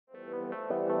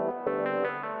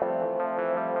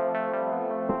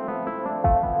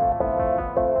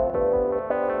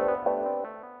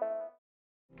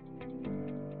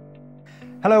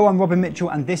Hello, I'm Robin Mitchell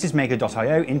and this is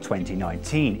Maker.io in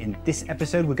 2019. In this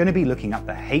episode we're going to be looking at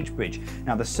the H-bridge.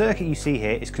 Now the circuit you see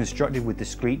here is constructed with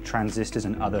discrete transistors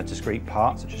and other discrete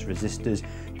parts such as resistors,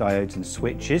 diodes and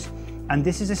switches. And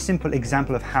this is a simple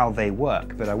example of how they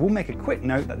work, but I will make a quick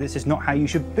note that this is not how you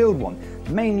should build one,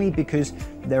 mainly because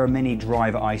there are many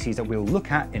driver ICs that we'll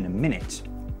look at in a minute.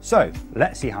 So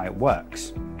let's see how it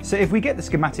works. So if we get the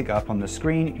schematic up on the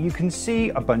screen, you can see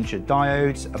a bunch of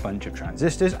diodes, a bunch of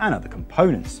transistors and other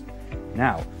components.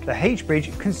 Now, the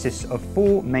H-bridge consists of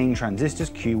 4 main transistors,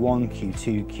 Q1,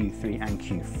 Q2, Q3 and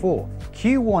Q4.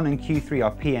 Q1 and Q3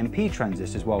 are PNP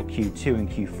transistors, while Q2 and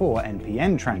Q4 are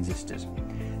NPN transistors.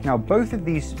 Now, both of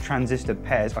these transistor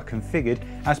pairs are configured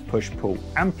as push-pull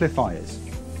amplifiers.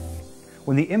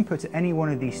 When the input to any one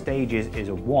of these stages is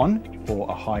a 1 or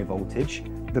a high voltage,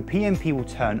 the PNP will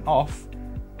turn off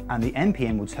and the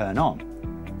NPN will turn on.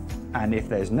 And if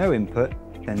there's no input,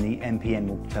 then the NPN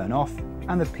will turn off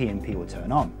and the PNP will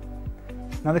turn on.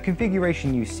 Now the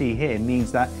configuration you see here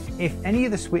means that if any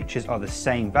of the switches are the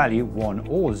same value, 1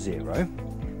 or 0,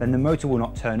 then the motor will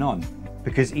not turn on,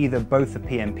 because either both the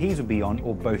PNPs will be on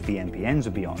or both the NPNs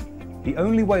will be on. The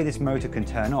only way this motor can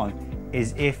turn on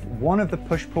is if one of the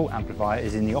push-pull amplifier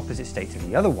is in the opposite state to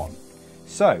the other one.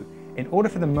 So, in order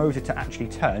for the motor to actually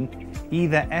turn,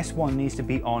 either S1 needs to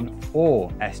be on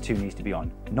or S2 needs to be on,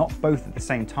 not both at the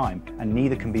same time, and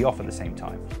neither can be off at the same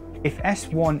time. If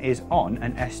S1 is on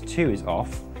and S2 is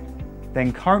off,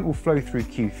 then current will flow through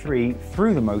Q3,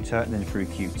 through the motor, and then through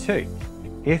Q2.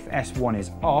 If S1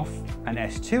 is off and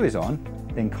S2 is on,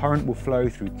 then current will flow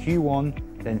through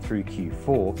Q1, then through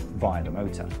Q4 via the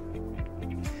motor.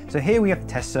 So here we have the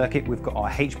test circuit. We've got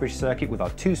our H-bridge circuit with our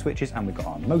 2 switches and we've got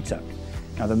our motor.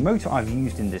 Now the motor I've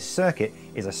used in this circuit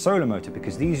is a solar motor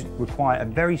because these require a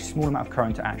very small amount of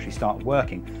current to actually start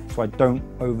working, so I don't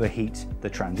overheat the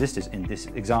transistors in this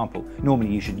example.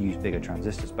 Normally you should use bigger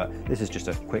transistors, but this is just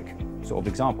a quick sort of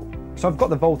example. So I've got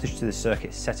the voltage to the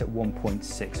circuit set at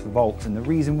 1.6 volts, and the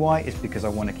reason why is because I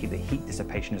want to keep the heat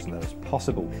dissipation as low as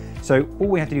possible. So all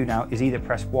we have to do now is either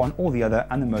press one or the other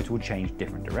and the motor will change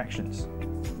different directions.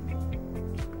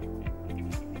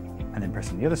 And then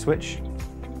pressing the other switch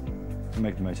will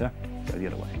make the motor go the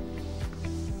other way.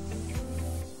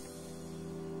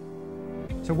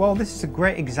 So while this is a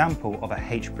great example of a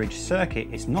H-bridge circuit,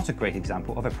 it's not a great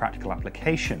example of a practical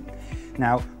application.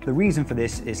 Now, the reason for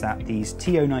this is that these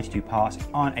TO92 parts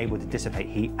aren't able to dissipate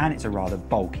heat and it's a rather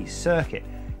bulky circuit.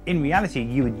 In reality,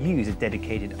 you would use a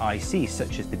dedicated IC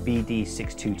such as the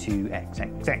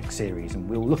BD622XXX series, and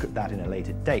we'll look at that in a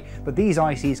later date. But these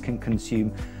ICs can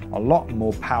consume a lot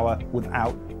more power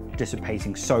without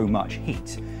dissipating so much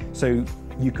heat. So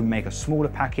you can make a smaller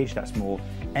package that's more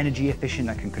energy efficient,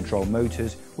 that can control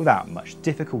motors without much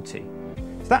difficulty.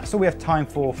 So that's all we have time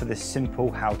for this simple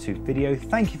how-to video.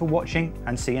 Thank you for watching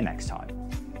and see you next time.